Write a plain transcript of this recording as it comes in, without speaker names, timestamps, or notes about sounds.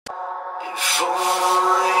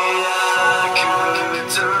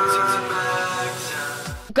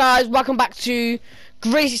Guys, welcome back to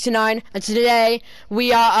Grade 69, and today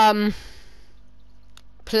we are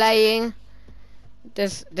playing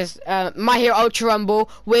this My Hero Ultra Rumble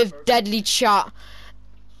with Deadly Chat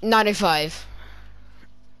 95.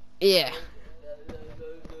 Yeah,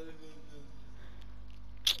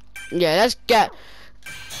 let's get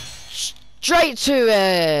straight to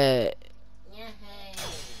it.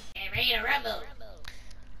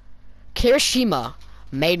 Kirishima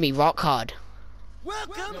made me rock hard.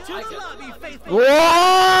 Welcome to the lobby, faithful.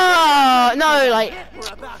 Whoa! No, like,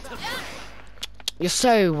 you're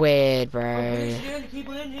so weird, bro. Hey,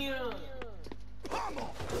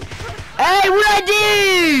 what did I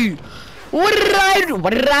do? What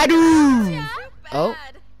did I do? Oh.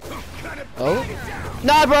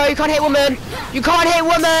 No, bro, you can't hit women. You can't hit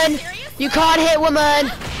women. You can't hit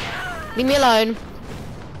women. Leave me alone.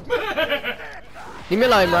 Leave me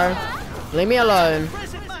alone, bro. Leave me alone.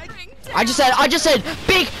 I just said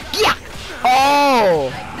big yeah. Oh,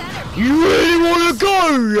 you really wanna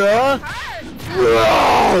go, yeah?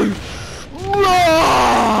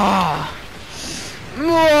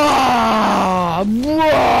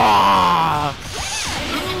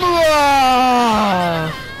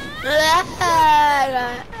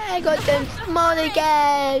 I got them small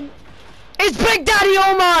again. It's Big Daddy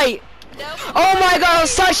All Might. Oh my god, I'm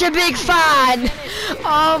such a big fan.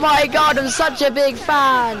 Oh my god, I'm such a big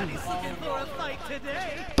fan.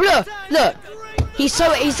 But look, he's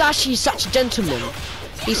actually such a gentleman.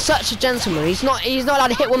 He's such a gentleman. He's not allowed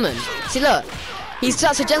to hit women. See, look, he's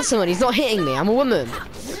such a gentleman. He's not hitting me. I'm a woman.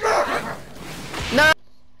 No.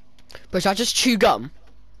 But should I just chew gum?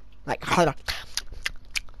 Like, hold on.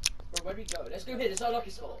 Bro, where do we go? Let's go here. This is our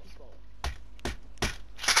lucky spot.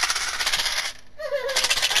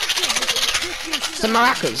 Some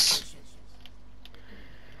maracas.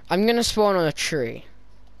 I'm gonna spawn on a tree.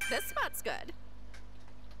 This spot's good.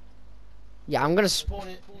 Yeah, I'm gonna spawn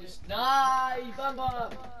it. Nah, you bumper.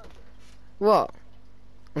 What?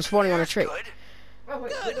 I'm spawning on a tree. Good.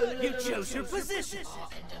 You chose your position. Oh,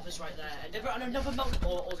 Endeavor's right there. Endeavor and another monk,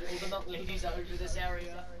 or the monk ladies that over this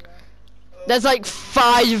area. There's like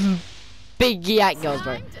 5 big yak girls,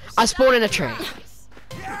 bro. I spawned in a tree.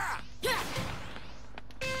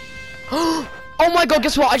 Oh my god,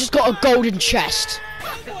 guess what? I just got a golden chest.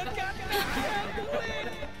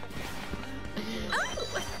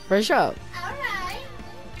 Very sharp.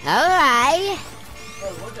 Alright.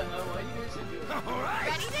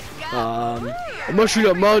 I'm actually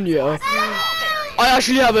not man, yeah. I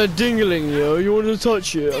actually have a dingling, yeah. You want to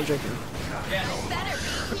touch it? I'm joking.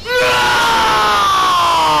 Yeah.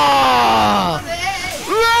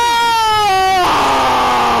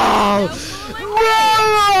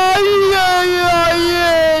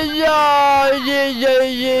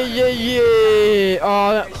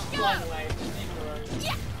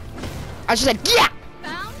 I just said yeah.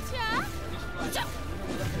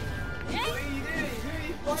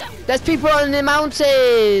 There's people on the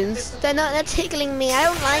mountains. They're tickling me. I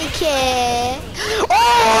don't like it.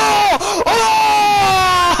 Oh! Oh!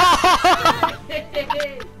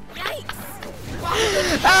 Yikes!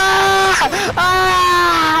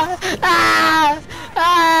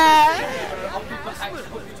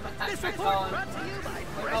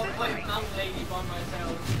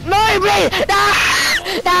 No, please! No!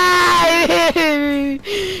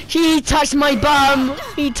 He touched my bum.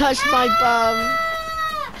 He touched my bum.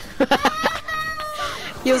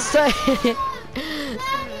 You're so.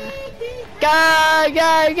 Go!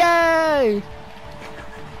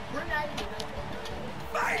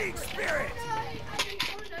 Fighting spirit.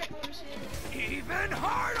 Even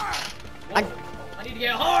harder. I need to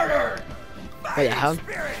get harder. What the hell?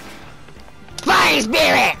 Spirit. Fighting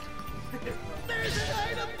spirit!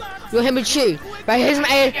 You'll hear me chew. Right, here's my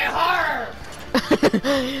Get harder.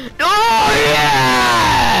 Oh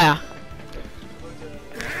yeah!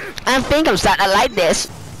 I think I'm starting to like this.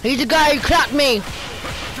 He's the guy who clapped me.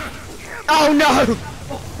 Oh no!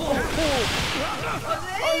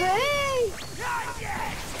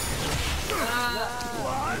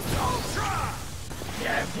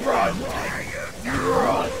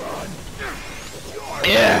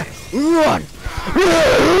 Yeah! Run!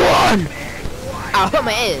 Run! I'll hurt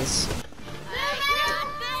my ears.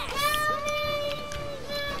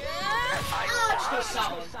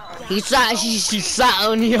 She sat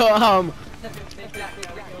on your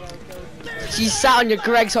she sat on your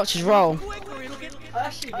Greg Soch's roll. I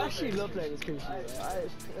actually love playing this game.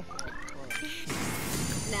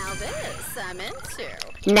 Now this I'm into.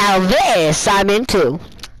 Now this I'm into.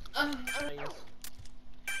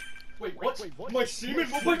 Wait, what? My semen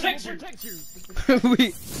will protect you!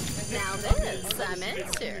 We- Now this,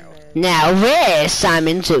 Sementoes. Now where's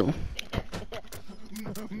Simon too?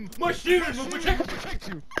 My semen will protect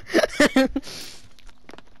you!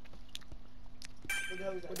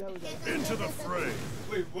 Into the fray.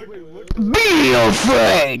 Wait, what? Be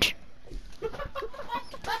afraid!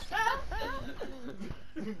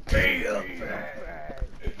 Be afraid!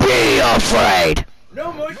 Be afraid!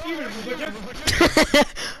 No, my semen will protect you!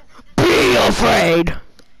 Be afraid!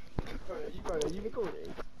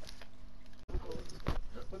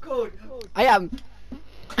 Record! I am.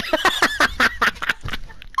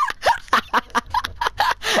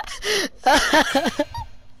 Let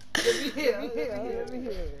me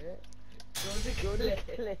hear. Go to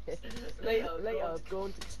later, go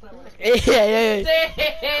to Yeah.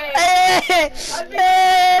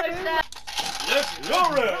 Let's go,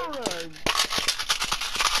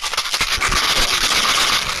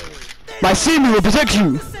 My semen will protect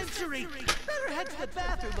you. Century. Better head to the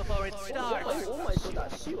bathroom before it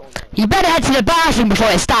starts. You better head to the bathroom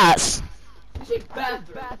before it starts.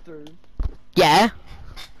 bathroom. Yeah.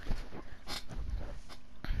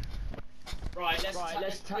 Right, let's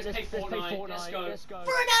play Fortnite. Let's go.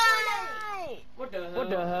 What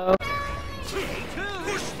the hell?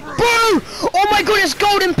 Boo! Oh my god, it's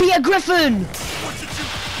Golden Peter Griffin!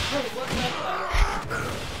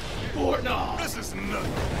 Fortnite! This is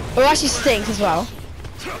nothing. Oh, it actually stinks as well.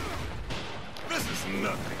 This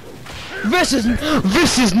is nothing.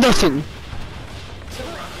 This is nothing.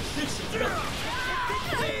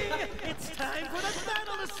 It's time for the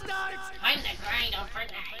battle to start. I'm the grind of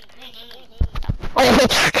Fortnite.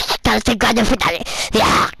 That's the grand finale.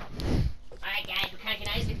 Yeah. Alright guys, we're cracking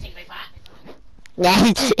ice and take my pot. Yeah.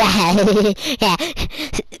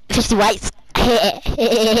 50 whites.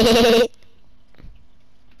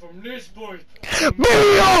 From this point.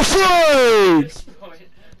 Be afraid!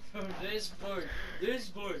 From this point.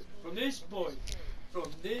 From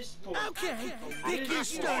this point. Okay, think you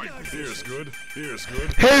started. Here's good. Here's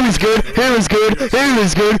good. Here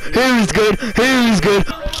is good.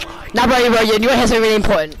 Now, bro, you know what something really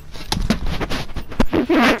important. An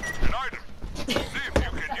item. See if you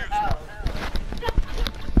can use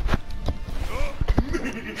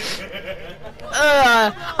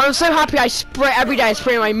I'm so happy I spray every day. I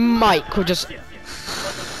spray my mic with just.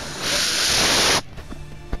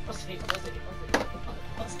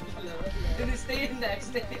 Stay in there,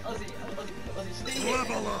 stay Ozzy, stay here. Look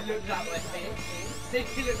that way, stay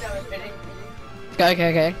look that way,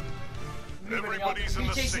 Okay. Everybody's in Be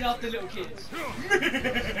the chasing safe. after little kids.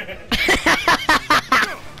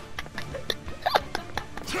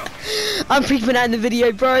 I'm freaking out in the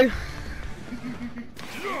video, bro.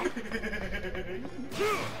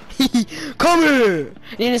 Come here!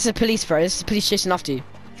 This is the police, bro. This is the police chasing after you.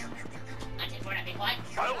 I just want to be what?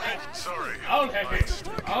 Sorry. I'll have it.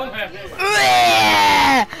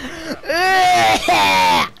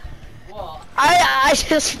 What? I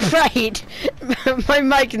just sprayed my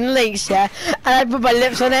mic and links, yeah, and I put my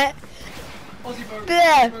lips on it. Ozzy, bro.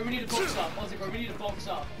 Yeah. Bro, we need to box up. Ozzy, bro, we need to box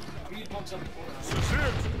up. Before This is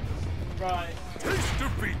it. Right. Taste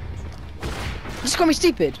defeat. Just call me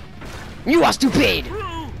stupid. You are stupid. This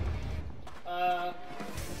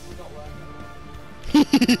is not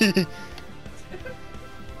working.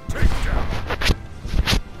 Take down.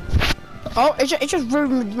 Oh, it just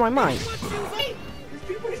ruined my mic.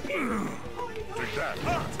 Take that.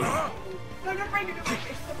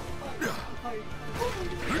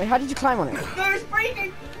 Wait, how did you climb on it? No, it's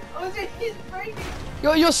breaking! Ozzy, it's breaking!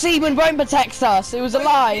 Your semen won't protect us. It was a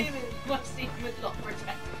lie. My semen not protected.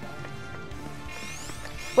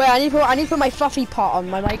 Wait, I need to put my fluffy part on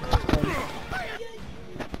my microphone.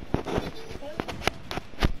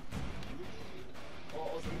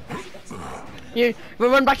 You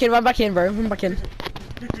run back in, bro. Run back in.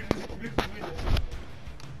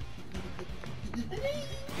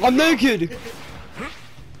 I'm naked.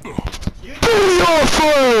 Be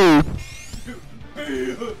afraid.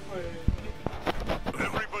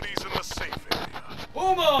 Everybody's in the safe area.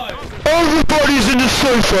 Oh my! Everybody's in the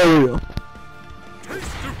safe area.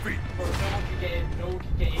 Taste defeat. Bro, no one can get in.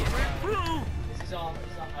 This is our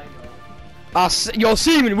hideout. Your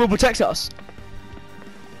semen will protect us.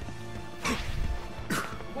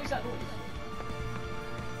 What is that noise?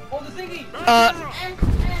 Oh, the thingy!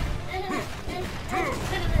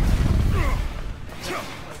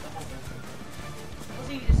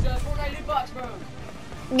 Ozzy, it's Fortnite loot box, bro!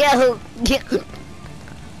 Yeah.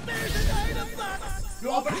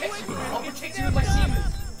 No, I'll protect you with my semen!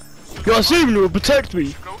 Your semen will protect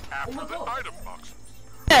me. Go after my the God. item boxes.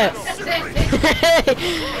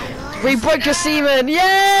 We broke your semen! Yay!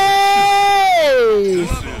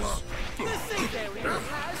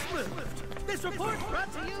 This report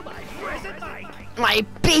brought to you by Present Mike. My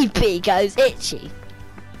pee-pee goes itchy.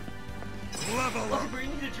 Level up. Bro, you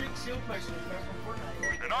need to drink shield potion from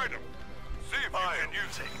Fortnite. An item. See if you can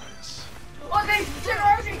use this. Okay, shit,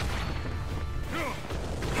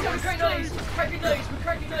 we're cracking nose, we're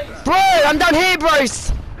cracking nose. Bro, I'm down here,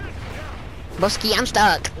 bros! Musky, I'm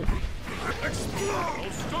stuck.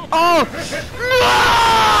 Oh!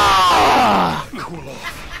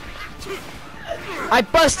 No! I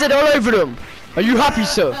busted all over them. Are you happy,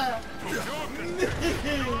 sir?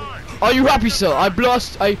 Are you happy, sir? I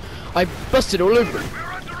busted all over them.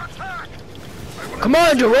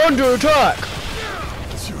 Commander, we're under attack.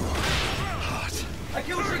 I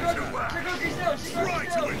killed Shigarki's down,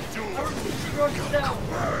 Shigarki's down. Shigarki's down.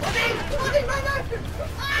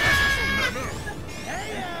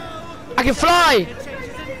 I can fly.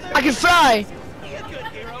 I can fly.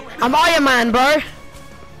 I'm Iron Man, bro.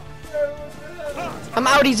 I'm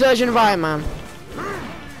Audi's version of Iron Man.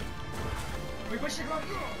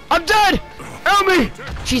 I'm dead! Help me!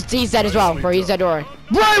 He's dead as well, bro. He's dead already.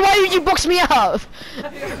 Bro, why did you box me up?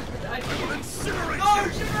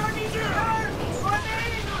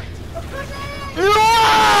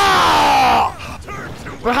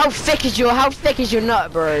 Bro, how thick is your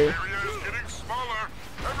nut, bro? Area is getting smaller.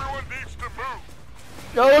 Everyone needs to move.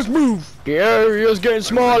 Now let's move. The area's getting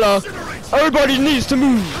smaller. Everybody needs to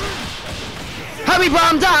move. Help me, bro.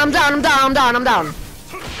 I'm down.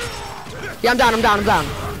 Yeah, I'm down.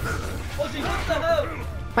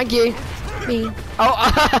 Thank you. Me. Oh,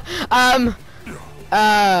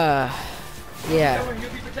 yeah.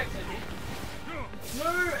 No,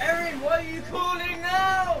 Erin, why are you calling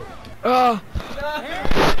now?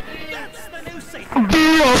 That's the new safe.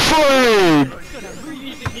 Be afraid. We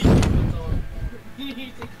need to keep this on. We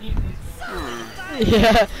need to keep this on.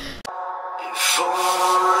 Yeah.